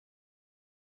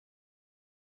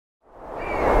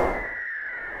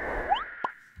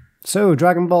So,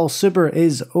 Dragon Ball Super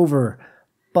is over.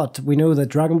 But we know that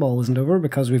Dragon Ball isn't over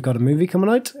because we've got a movie coming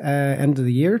out end of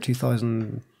the year,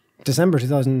 December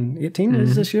 2018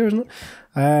 is this year, isn't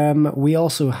it? We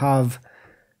also have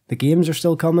the games are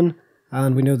still coming,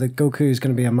 and we know that Goku is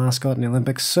going to be a mascot in the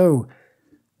Olympics. So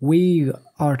we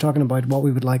are talking about what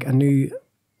we would like a new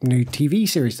TV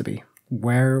series to be,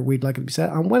 where we'd like it to be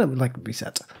set, and when it would like it to be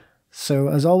set. So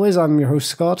as always, I'm your host,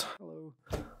 Scott. Hello.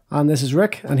 And this is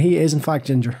Rick, and he is in fact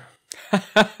Ginger.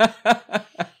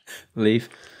 Leave.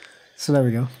 So there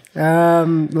we go.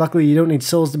 Luckily, you don't need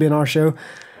souls to be in our show.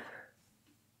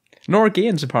 Nor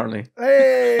gains, apparently.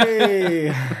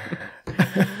 Hey!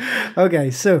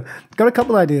 Okay, so got a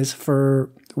couple ideas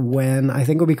for when I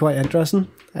think will be quite interesting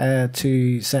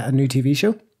to set a new TV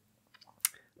show.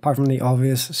 Apart from the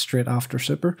obvious straight after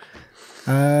Super.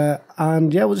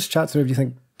 And yeah, we'll just chat through if you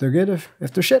think they're good,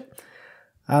 if they're shit.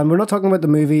 And we're not talking about the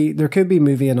movie. There could be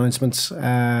movie announcements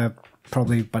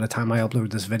probably by the time I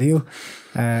upload this video.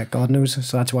 God knows.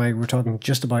 So that's why we're talking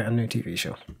just about a new TV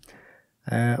show.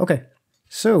 Okay.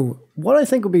 So what I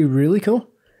think would be really cool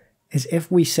is if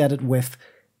we set it with,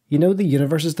 you know, the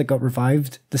universes that got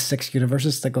revived, the 6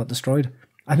 universes that got destroyed.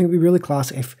 I think it would be really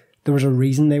class if there was a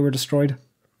reason they were destroyed.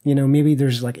 You know, maybe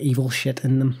there's like evil shit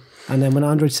in them. And then when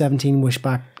Android 17 wished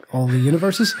back all the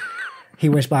universes, he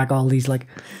wished back all these like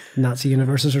Nazi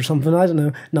universes or something. I don't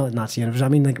know. Not Nazi universes. I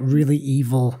mean like really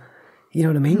evil. You know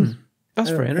what I mean? That's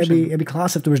very interesting. It'd be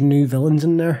class if there was new villains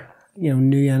in there, you know,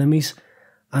 new enemies.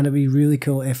 And it'd be really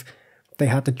cool if they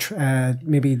had to,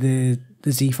 maybe the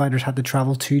Z Fighters had to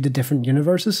travel to the different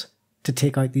universes to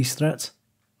take out these threats.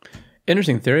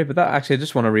 Interesting theory, but that actually, I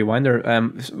just want to rewind there.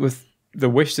 With the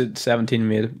wish that 17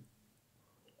 made,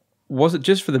 was it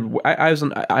just for the...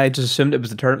 I just assumed it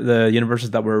was the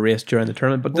universes that were erased during the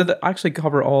tournament, but did it actually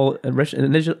cover all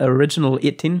original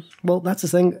 18? Well, that's the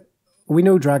thing. We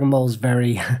know Dragon Ball is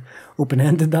very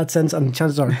open-ended in that sense, and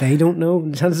chances are they don't know.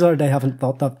 Chances are they haven't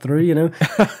thought that through, you know?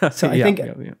 So I think,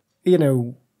 you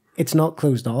know, it's not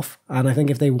closed off, and I think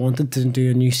if they wanted to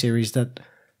do a new series that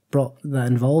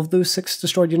involved those 6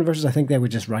 destroyed universes, I think they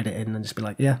would just write it in and just be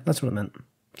like, yeah, that's what it meant.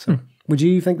 So would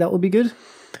you think that would be good?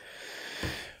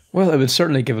 Well, it would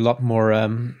certainly give a lot more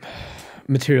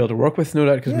material to work with, no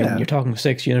doubt, because I mean, you're talking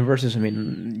 6 universes. I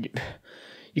mean...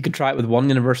 You could try it with one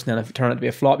universe, and then if it turned out to be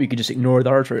a flop, you could just ignore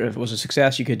that. Or if it was a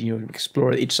success, you could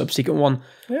explore each subsequent one.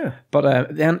 Yeah.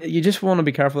 But then you just want to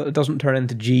be careful that it doesn't turn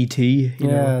into GT. You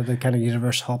know? The kind of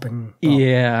universe hopping.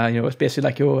 Yeah, it's basically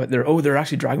like they're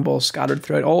actually Dragon Balls scattered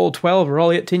throughout all 12 or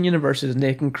all 18 universes, and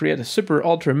they can create a super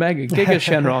ultra mega giga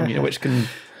Shenron, which can.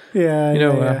 Yeah. I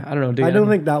don't know. I don't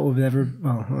think that would ever.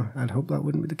 Well, I'd hope that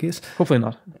wouldn't be the case. Hopefully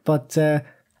not. But.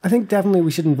 I think definitely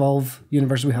we should involve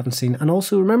universes we haven't seen. And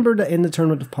also remember that in the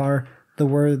Tournament of Power, the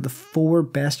 4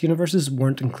 best universes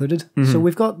weren't included. So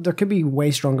there could be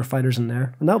way stronger fighters in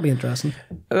there. And that would be interesting.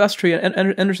 That's true. An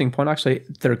interesting point, actually.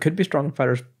 There could be stronger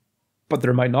fighters, but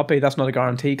there might not be. That's not a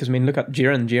guarantee. Because, I mean, look at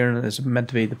Jiren. Jiren is meant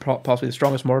to be possibly the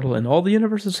strongest mortal in all the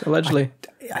universes, allegedly.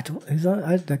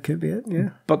 That could be it, yeah.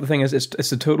 But the thing is, it's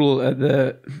the total,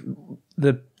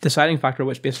 the deciding factor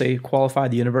which basically qualified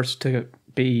the universe to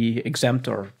be exempt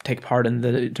or take part in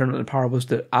the Tournament of Power was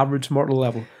the average mortal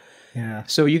level. Yeah.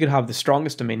 So you could have the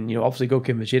strongest. I mean, obviously Goku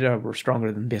and Vegeta were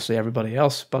stronger than basically everybody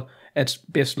else, but it's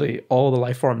basically all the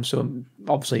life forms. So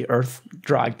obviously Earth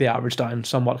dragged the average down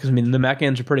somewhat because, I mean, the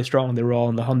Mechans are pretty strong. They were all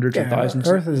in the hundreds and thousands.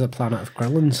 Earth is a planet of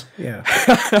gremlins. Yeah.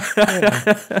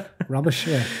 Rubbish,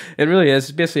 yeah. It really is.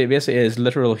 It basically is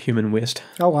literal human waste.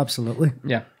 Oh, absolutely.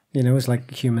 Yeah. It's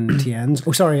like human TNs.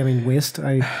 Oh, sorry, I mean waste.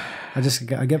 I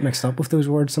get mixed up with those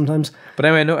words sometimes. But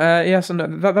anyway, no, yes, and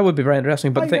that would be very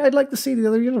interesting. But I'd like to see the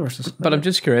other universes. But I'm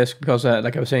just curious because,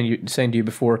 like I was saying to you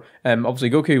before, obviously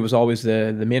Goku was always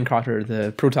the main character,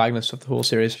 the protagonist of the whole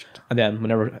series. And then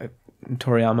whenever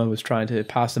Toriyama was trying to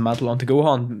pass the mantle on to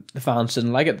Gohan, the fans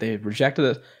didn't like it; they rejected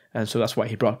it, and so that's why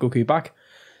he brought Goku back.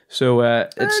 So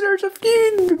there's a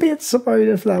few debates about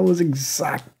if that was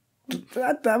exact.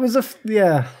 That was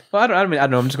yeah. Well, I don't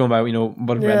know. I'm just going by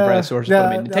what I've read in press sources. Yeah,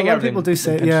 but I mean, take a lot of people do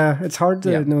say it's hard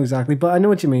to know exactly, but I know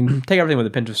what you mean. Take everything with a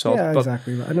pinch of salt. Yeah,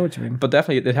 exactly. But I know what you mean. But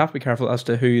definitely, they'd have to be careful as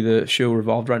to who the show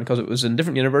revolved around because it was in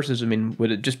different universes. I mean,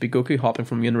 would it just be Goku hopping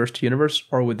from universe to universe,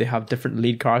 or would they have different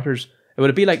lead characters? Would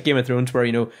it be like Game of Thrones, where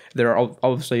there are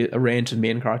obviously a range of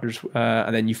main characters,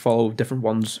 and then you follow different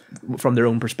ones from their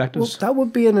own perspectives? Well, that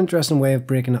would be an interesting way of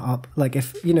breaking it up. Like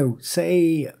if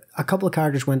say a couple of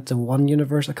characters went to one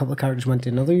universe, a couple of characters went to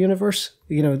another universe.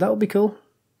 That would be cool.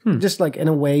 Just like in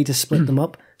a way to split them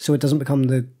up, so it doesn't become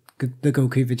the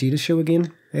Goku Vegeta show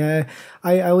again. Yeah,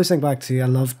 I always think back to I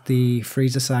loved the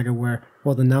Frieza saga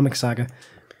the Namek saga,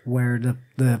 where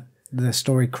the the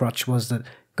story crutch was that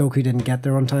Goku didn't get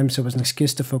there on time, so it was an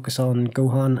excuse to focus on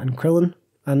Gohan and Krillin,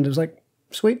 and it was like,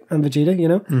 sweet, and Vegeta, you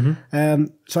know?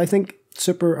 So I think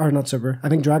I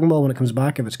think Dragon Ball, when it comes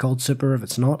back, if it's called Super, if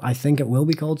it's not, I think it will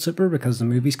be called Super because the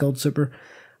movie's called Super.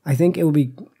 I think it would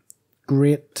be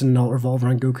great to not revolve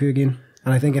around Goku again.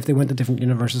 And I think if they went to different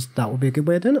universes, that would be a good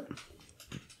way of doing it.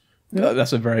 Yeah.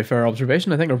 That's a very fair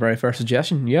observation, I think, or very fair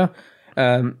suggestion, yeah.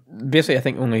 Basically, I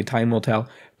think only time will tell.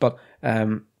 But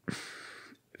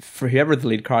for whoever the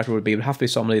lead character would be, it would have to be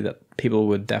somebody that people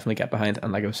would definitely get behind.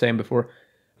 And like I was saying before,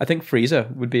 I think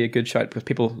Frieza would be a good shout because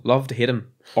people love to hate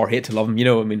him or hate to love him. You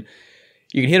know, I mean,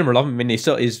 you can hate him or love him. I mean, he's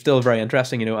still very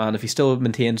interesting, you know, and if he still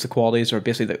maintains the qualities or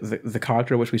basically the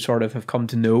character which we sort of have come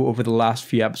to know over the last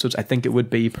few episodes, I think it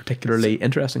would be particularly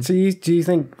interesting. So do you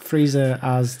think Frieza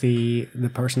as the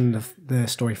person the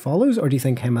story follows, or do you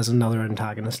think him as another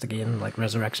antagonist again, like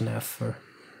Resurrection F? Or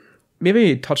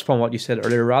maybe touch upon what you said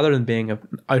earlier, rather than being an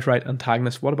outright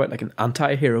antagonist, what about like an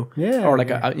anti-hero? Yeah. Or like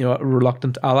a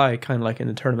reluctant ally, kind of like in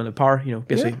the Tournament of Power, you know,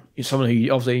 basically someone who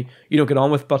obviously you don't get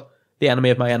on with, but the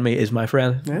enemy of my enemy is my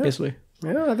friend, basically.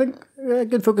 Yeah, I think a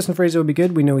good focus on Frieza would be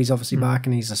good. We know he's obviously back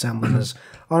and he's assembling his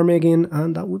army again,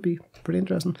 and that would be pretty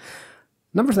interesting.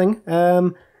 Another thing,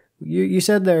 you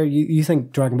said there you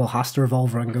think Dragon Ball has to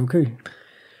revolve around Goku.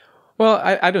 Well,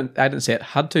 I didn't say it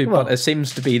had to, but it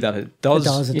seems to be that it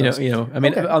does. It does. You know. I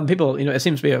mean, on people, you know, it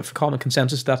seems to be a common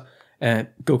consensus that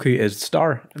Goku is the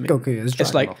star. I mean, Goku is Dragon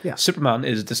it's like Ball. Superman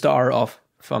is the star of,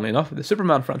 funnily enough, the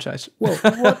Superman franchise. Well,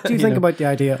 what do you think about the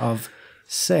idea of,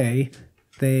 say,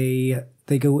 they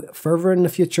go further in the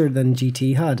future than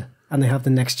GT had, and they have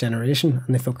the next generation,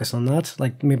 and they focus on that,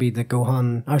 like maybe the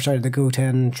Goten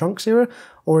Trunks era,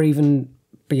 or even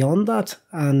beyond that,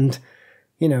 and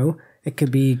you know, it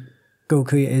could be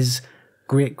Goku is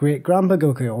great-great-grandpa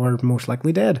Goku, or most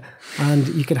likely dead. And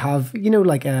you could have, you know,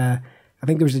 like I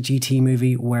think there was a GT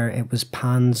movie where it was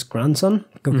Pan's grandson,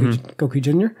 Goku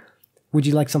Jr. Would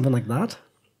you like something like that?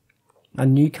 A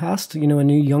new cast, you know, a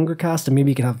new younger cast, and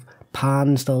maybe you could have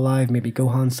Pan still alive, maybe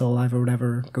Gohan still alive or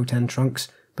whatever, Goten Trunks,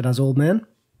 but as old men?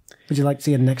 Would you like to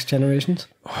see a next generations?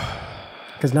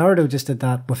 Because Naruto just did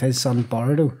that with his son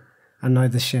Boruto, and now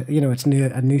it's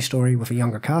a new story with a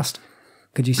younger cast.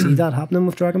 Could you see that happening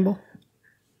with Dragon Ball?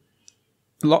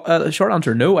 The short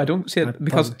answer, no, I don't see it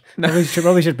because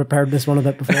probably should have prepared this one a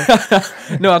bit before.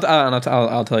 No,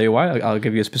 I'll tell you why. I'll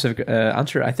give you a specific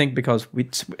answer. I think because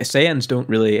Saiyans don't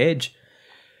really age.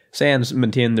 Saiyans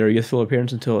maintain their youthful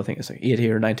appearance until I think it's like 80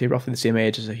 or 90, roughly the same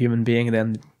age as a human being, and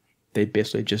then they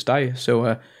basically just die.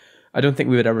 So I don't think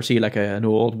we would ever see like an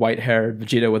old white-haired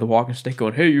Vegeta with a walking stick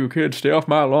going, "Hey, you kids, stay off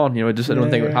my lawn." You know, I don't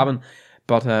think it would happen.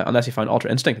 But unless he found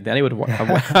Ultra Instinct, then he would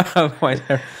have white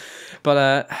hair.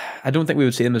 But I don't think we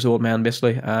would see them as old men,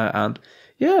 basically. And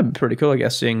yeah, it'd be pretty cool, I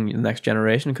guess, seeing the next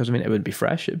generation, because I mean, it would be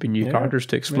fresh. It'd be new characters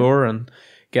to explore and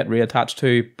get reattached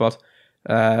to. But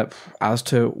as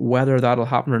to whether that'll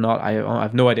happen or not, I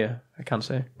have no idea. I can't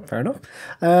say. Fair enough.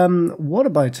 What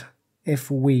about if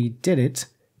we did it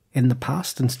in the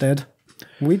past instead?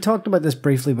 We talked about this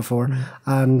briefly before,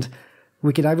 and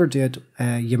we could either do it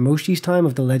Yamoshi's time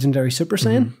of the legendary Super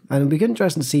Saiyan, and it'd be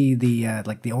interesting to see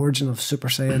the origin of Super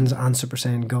Saiyans and Super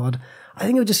Saiyan God. I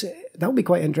think that would be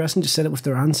quite interesting. Just set it with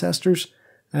their ancestors,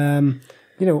 you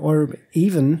know, or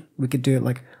even we could do it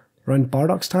like around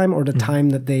Bardock's time or the time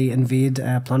that they invade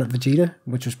Planet Vegeta,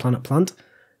 which was Planet Plant.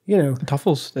 You know,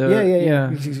 Tuffles.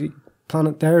 Yeah.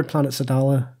 Planet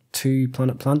Sadala to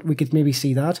Planet Plant. We could maybe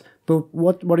see that. But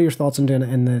what are your thoughts on doing it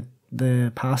in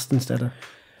the past instead of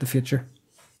the future?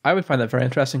 I would find that very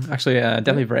interesting. Actually,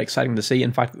 definitely very exciting to see.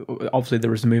 In fact, obviously there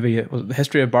was the movie, The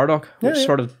History of Bardock, which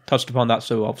sort of touched upon that.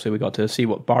 So obviously we got to see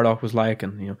what Bardock was like,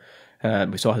 and you know,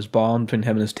 we saw his bond between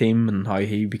him and his team, and how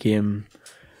he became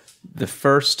the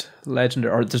first legend,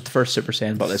 or just the first Super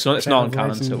Saiyan. But it's not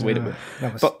canon. So wait a bit.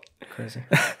 That was crazy.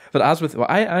 But as with,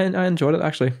 I enjoyed it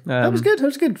actually. That was good. That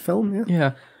was a good film.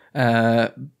 Yeah.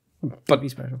 But be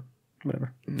special.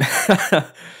 Whatever.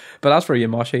 But as for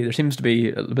Yamoshi, there seems to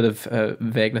be a little bit of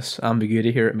vagueness,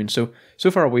 ambiguity here. I mean, so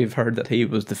far we've heard that he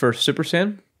was the first Super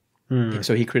Saiyan.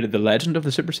 So he created the legend of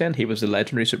the Super Saiyan. He was the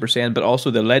legendary Super Saiyan, but also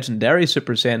the legendary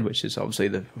Super Saiyan, which is obviously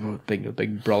the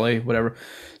big brawly, whatever.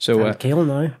 So Kale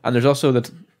now. And there's also that.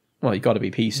 Well, you got to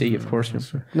be PC, of course.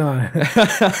 No,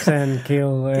 Saiyan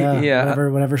Kale.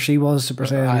 Whatever she was, Super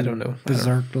Saiyan. I don't know.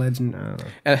 Berserk legend. I don't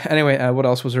know. Anyway, what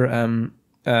else was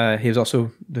there? He was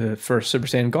also the first Super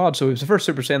Saiyan God, so he was the first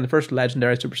Super Saiyan, the first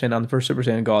legendary Super Saiyan, and the first Super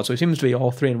Saiyan God. So he seems to be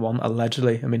all three in one,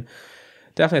 allegedly. I mean,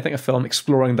 definitely I think a film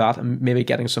exploring that and maybe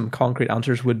getting some concrete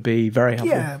answers would be very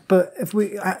helpful. Yeah, but if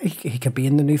he could be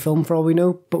in the new film for all we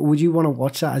know, but would you want to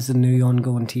watch that as the new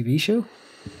ongoing TV show?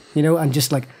 You know, and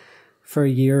just like for a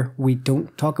year, we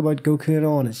don't talk about Goku at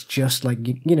all, and it's just like,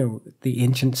 you know, the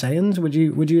ancient Saiyans. Would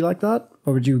you like that?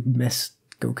 Or would you miss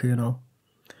Goku and all?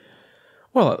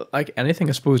 Well, like anything,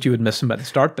 I suppose you would miss him at the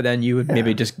start, but then you would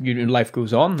maybe just, life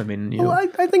goes on. I mean, you know. I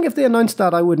think if they announced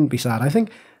that, I wouldn't be sad. I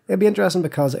think it'd be interesting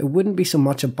because it wouldn't be so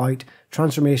much about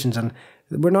transformations, and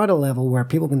we're now at a level where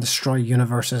people can destroy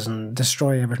universes and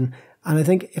destroy everything. And I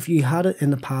think if you had it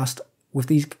in the past with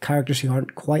these characters who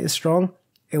aren't quite as strong,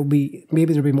 it would be,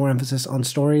 maybe there'd be more emphasis on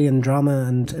story and drama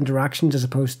and interactions as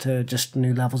opposed to just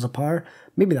new levels of power.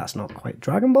 Maybe that's not quite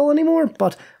Dragon Ball anymore,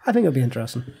 but I think it'd be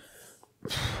interesting.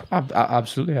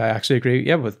 Absolutely, I actually agree.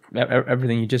 Yeah, with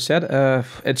everything you just said,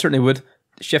 it certainly would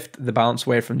shift the balance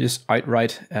away from just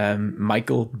outright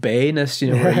Michael Bay-ness,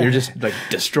 you know, where you're just like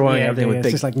destroying everything with it's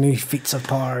big. Just like new feats of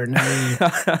power.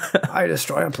 I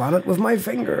destroy a planet with my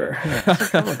finger. Yeah,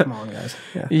 come on, guys.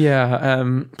 Yeah.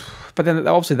 But then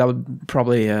obviously that would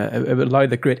probably it would allow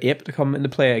the Great Ape to come into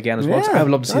play again as well. So I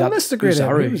would love to see that. I missed the Great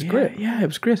Ape. It was great. Yeah, it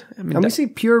was great. I mean, and we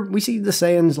see the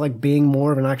Saiyans like being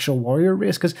more of an actual warrior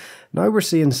race, because now we're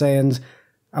seeing Saiyans,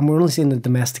 and we're only seeing the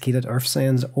domesticated Earth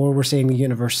Saiyans, or we're seeing the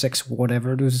Universe 6,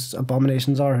 whatever those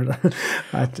abominations are.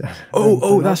 That's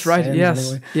right. Saiyans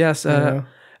Yes, anyway. yes.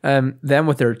 Them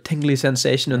with their tingly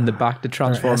sensation in the back to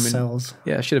transform. cells.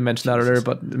 Yeah, I should have mentioned that earlier,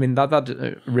 but I mean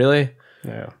that really.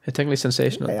 Yeah, a tingly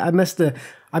sensation. I missed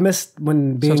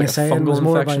when being like a Saiyan was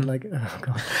more infection. about like, oh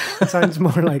god, it sounds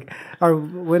more like, or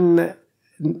when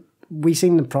we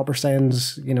seen the proper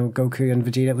Saiyans, you know, Goku and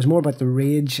Vegeta, it was more about the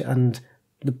rage and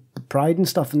the pride and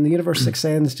stuff. And the Universe 6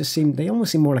 Saiyans they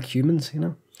almost seem more like humans, you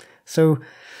know. So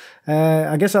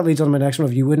I guess that leads on to my next one.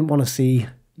 If you wouldn't want to see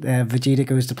Vegeta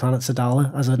Goes to Planet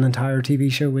Sadala as an entire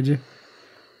TV show, would you?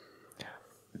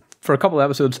 For a couple of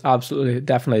episodes, absolutely,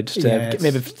 definitely. Just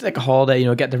maybe like a holiday, you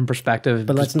know, get different perspective,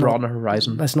 but let's broaden our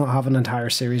horizon. Let's not have an entire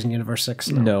series in Universe 6.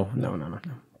 No.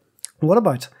 What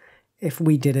about if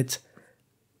we did it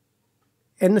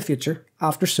in the future,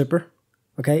 after Super,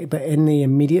 okay, but in the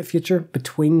immediate future,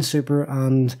 between Super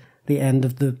and the end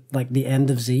of the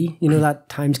end of Z, you know, that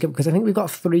time skip? Because I think we've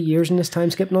got 3 years in this time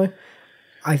skip now.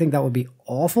 I think that would be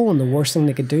awful and the worst thing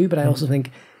they could do, but I also think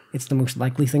it's the most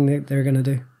likely thing that they're going to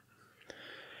do.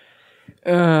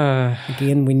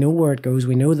 Again, we know where it goes.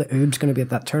 We know that Oob's going to be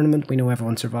at that tournament. We know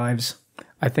everyone survives.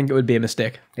 I think it would be a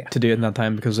mistake to do it in that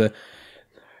time, because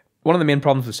one of the main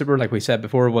problems with Super, like we said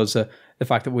before, was the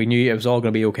fact that we knew it was all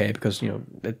going to be okay because, you know,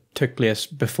 it took place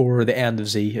before the end of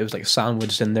Z. It was like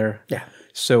sandwiched in there. Yeah.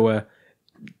 So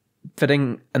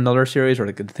fitting another series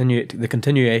or the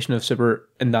continuation of Super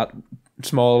in that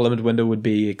small limited window would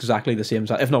be exactly the same,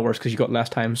 if not worse, because you got less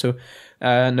time. So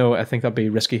no, I think that'd be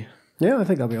risky. Yeah, I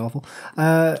think that'd be awful.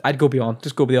 I'd go beyond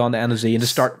the end of Z and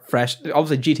just start fresh.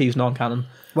 Obviously, GT is non-canon.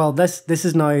 Well, this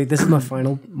is my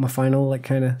final like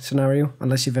kind of scenario.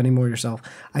 Unless you've any more yourself,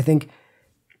 I think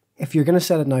if you're going to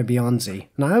set it now beyond Z.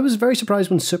 Now, I was very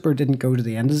surprised when Super didn't go to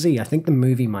the end of Z. I think the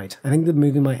movie might. I think the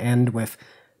movie might end with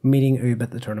meeting Oob at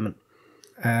the tournament.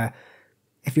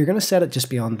 If you're going to set it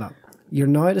just beyond that, you're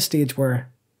now at a stage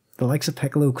where the likes of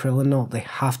Piccolo, Krillin, and all, they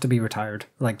have to be retired.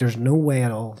 Like, there's no way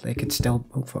at all. They could still,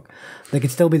 they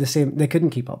could still be the same. They couldn't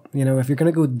keep up. You know, if you're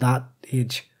going to go that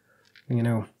age, you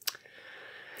know,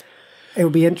 it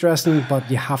would be interesting, but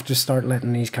you have to start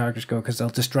letting these characters go because they'll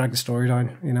just drag the story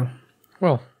down, you know?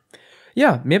 Well,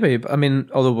 yeah, maybe. I mean,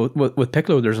 although with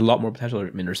Piccolo, there's a lot more potential. I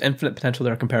mean, there's infinite potential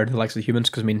there compared to the likes of the humans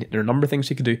because, I mean, there are a number of things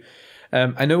he could do.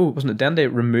 I know, wasn't it then they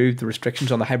removed the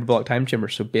restrictions on the hyperbolic time chamber,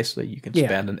 so basically you can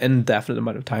spend an indefinite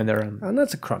amount of time there. And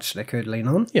that's a crutch they could lean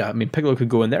on. Yeah, I mean, Piccolo could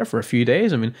go in there for a few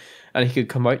days, I mean, and he could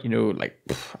come out, you know, like,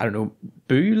 I don't know,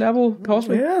 Boo level,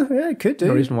 possibly? Yeah, he could do.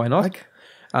 No reason why not.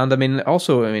 And I mean,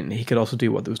 also, he could also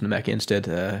do what those Namekians did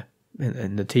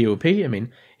in the TOP. I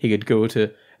mean, he could go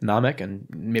to Namek and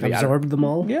maybe absorb them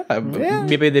all. Yeah,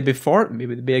 maybe they'd be for it,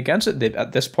 maybe they'd be against it.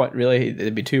 At this point, really,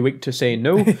 they'd be too weak to say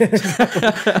no.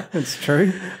 It's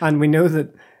true, and we know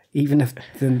that even if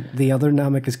the other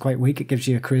Namek is quite weak, it gives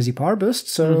you a crazy power boost.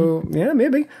 So yeah,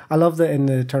 maybe. I love that in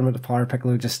the Tournament of Power,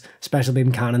 Piccolo just special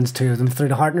beam cannons 2 of them through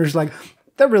the Heartners. Like,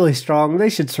 they're really strong. They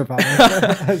should survive.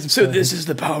 So this is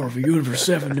the power of a Universe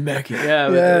 7 Namekian. Yeah,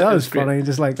 that was funny.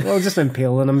 Just like, well, just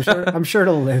impale, and I'm sure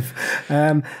it'll live.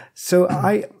 So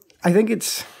I think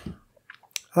it's,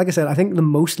 like I said, I think the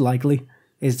most likely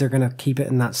is they're going to keep it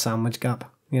in that sandwich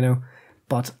gap, you know,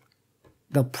 but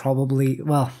they'll probably,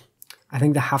 well, I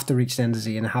think they have to reach the end of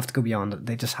Z and they have to go beyond it.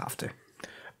 They just have to.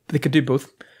 They could do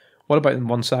both. what about in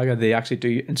one saga they actually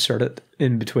do insert it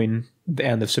in between the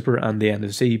end of Super and the end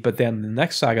of Z, but then the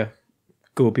next saga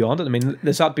go beyond it? I mean,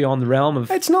 is that beyond the realm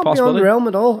of It's not beyond the realm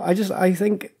at all. I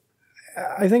think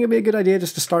it'd be a good idea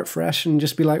just to start fresh and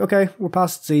just be like, okay, we're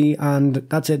past Z and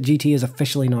that's it. GT is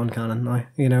officially non-canon now.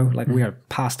 You know, like we are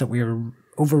past it. We are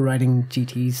overriding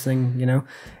GT's thing. You know,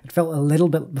 it felt a little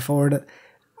bit before that.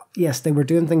 Yes, they were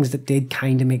doing things that did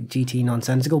kind of make GT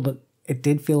nonsensical, but it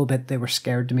did feel a bit they were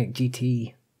scared to make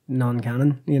GT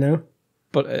non-canon. You know,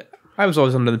 but. I was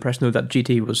always under the impression though that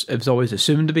GT was always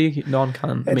assumed to be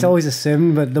non-canon. It's always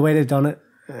assumed, but the way they've done it,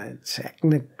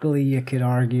 technically you could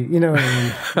argue, you know what I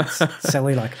mean? It's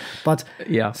silly, like. But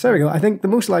yeah, so there we go. I think the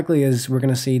most likely is we're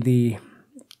going to see the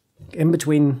in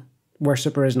between where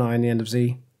Super is now and the end of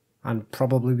Z, and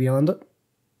probably beyond it.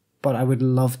 But I would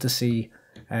love to see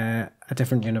a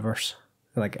different universe,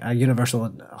 like a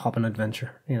universal hopping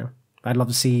adventure. You know, I'd love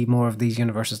to see more of these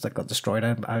universes that got destroyed.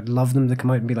 I'd love them to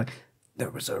come out and be like, there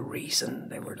was a reason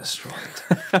they were destroyed.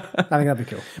 I think that'd be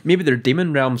cool. Maybe their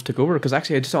demon realms took over, because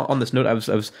actually, I just on this note, I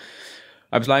was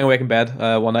lying awake in bed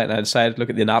one night and I decided to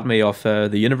look at the anatomy of the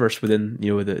universe within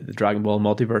the Dragon Ball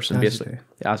multiverse, and basically,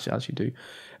 as you do,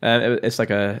 it's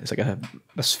like a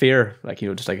sphere, like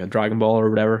just like a Dragon Ball or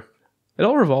whatever. It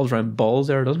all revolves around balls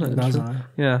there, doesn't it? That's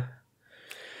yeah.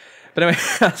 But anyway,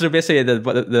 so basically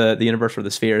the universe or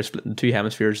the sphere is split in two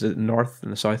hemispheres: the north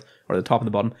and the south, or the top and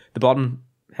the bottom. The bottom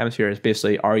hemisphere is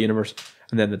basically our universe,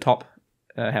 and then the top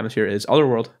hemisphere is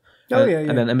Otherworld.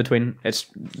 And then in between, it's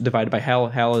divided by Hell.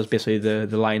 Hell is basically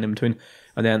the line in between,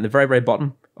 and then the very, very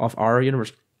bottom of our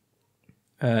universe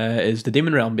is the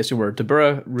Demon Realm, basically where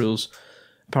Dabura rules.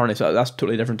 Apparently, so that's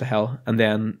totally different to Hell. And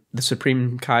then the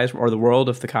Supreme Kai's, or the world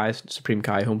of the Kai's, Supreme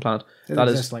Kai home planet. That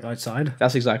is like outside.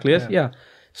 That's exactly it. Yeah.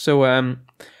 So,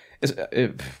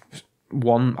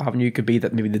 one avenue could be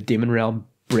that maybe the Demon Realm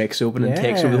breaks open and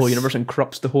takes over the whole universe and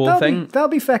corrupts the whole thing. That'll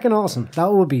be feckin' awesome.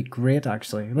 That would be great,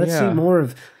 actually. Let's see more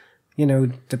of,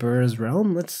 Dabura's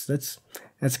realm. That's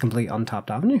a complete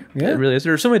untapped avenue. Yeah, it really is.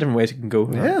 There are so many different ways you can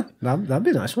go. Yeah, that'd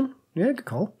be a nice one. Yeah, good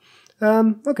call.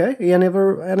 Okay.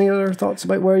 Any other thoughts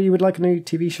about where you would like a new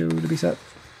TV show to be set?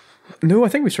 No, I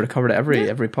think we sort of covered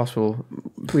every possible.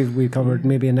 We covered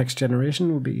maybe a next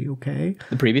generation would be okay.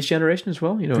 The previous generation as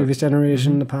well, Previous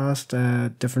generation, the past,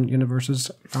 different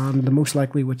universes, and the most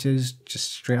likely, which is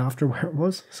just straight after where it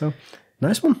was. So,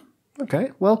 nice one.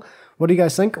 Okay, well, what do you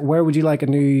guys think? Where would you like a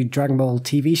new Dragon Ball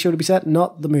TV show to be set?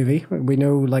 Not the movie. We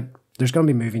know, there's going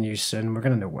to be movie news soon. We're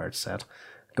going to know where it's set.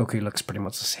 Goku looks pretty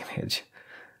much the same age.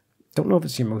 Don't know if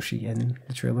it's Yamoshi in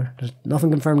the trailer. There's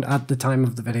nothing confirmed at the time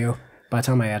of the video. By the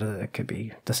time I edit it, it could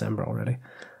be December already.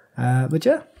 But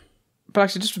yeah. But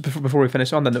actually, just before we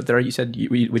finish on that note there, you said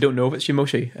we don't know if it's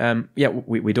Yamoshi.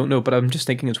 We don't know, but I'm just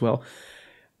thinking as well,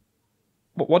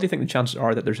 what do you think the chances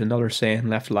are that there's another Saiyan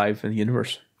left alive in the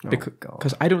universe?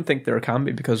 Because I don't think there can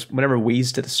be, because whenever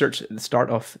Whis did a search at the start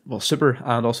of, Super,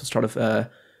 and also the start of,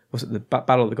 was it the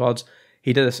Battle of the Gods,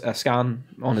 he did a scan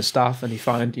on his staff and he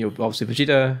found, obviously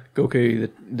Vegeta, Goku,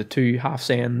 the two half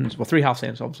Saiyans, three half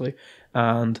Saiyans obviously,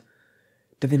 and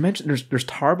did they mention there's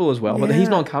Tarble as well, but he's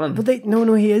not canon. But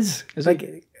no, he is.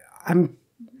 I'm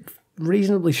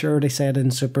reasonably sure they said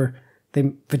in Super,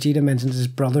 Vegeta mentions his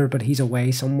brother, but he's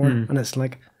away somewhere, and it's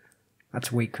like, that's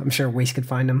weak. I'm sure Whis could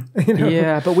find him.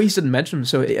 Yeah, but Whis didn't mention him,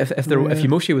 so if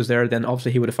Yamoshi was there, then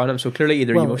obviously he would have found him. So clearly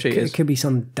either Yamoshi it could be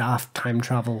some daft time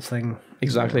travel thing.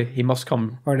 Exactly, he must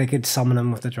come. Or they could summon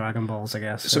him with the Dragon Balls, I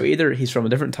guess. So either he's from a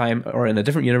different time or in a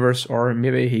different universe, or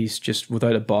maybe he's just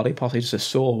without a body, possibly just a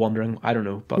soul wandering. I don't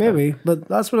know. But maybe, but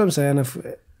that's what I'm saying. If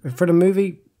for the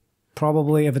movie,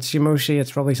 probably if it's Yamoshi,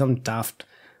 it's probably some daft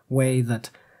way that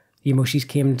Yamoshi's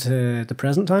came to the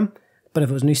present time. But if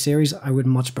it was a new series, I would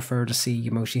much prefer to see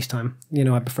Yamoshi's time.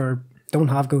 I prefer, don't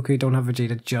have Goku, don't have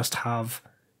Vegeta, just have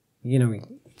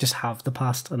the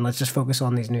past, and let's just focus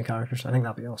on these new characters. I think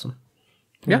that'd be awesome.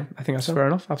 Yeah, I think that's fair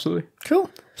enough, absolutely. Cool.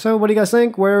 So what do you guys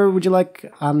think? Where would you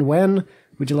like, and when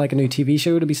would you like a new TV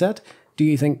show to be set? Do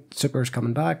you think Super is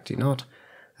coming back? Do you not?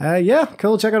 Yeah,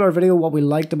 cool. Check out our video, what we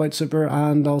liked about Super,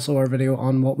 and also our video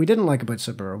on what we didn't like about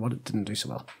Super, or what it didn't do so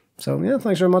well. So yeah,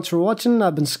 thanks very much for watching.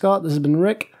 I've been Scott, this has been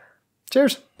Rick.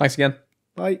 Cheers. Thanks again.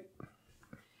 Bye.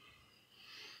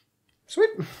 Sweet.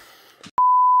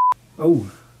 Oh,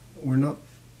 we're not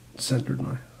centered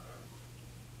now.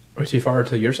 We're too far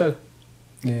to your side.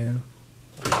 Yeah.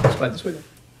 Slide this way then.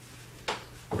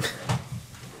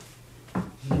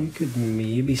 You could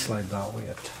maybe slide that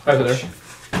way. Over there.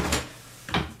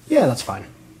 Yeah, that's fine.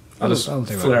 I'll do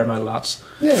flare my lats.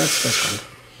 Yeah, that's fine.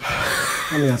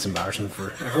 I mean, that's embarrassing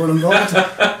for everyone involved.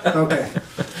 Okay.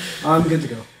 I'm good to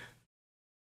go.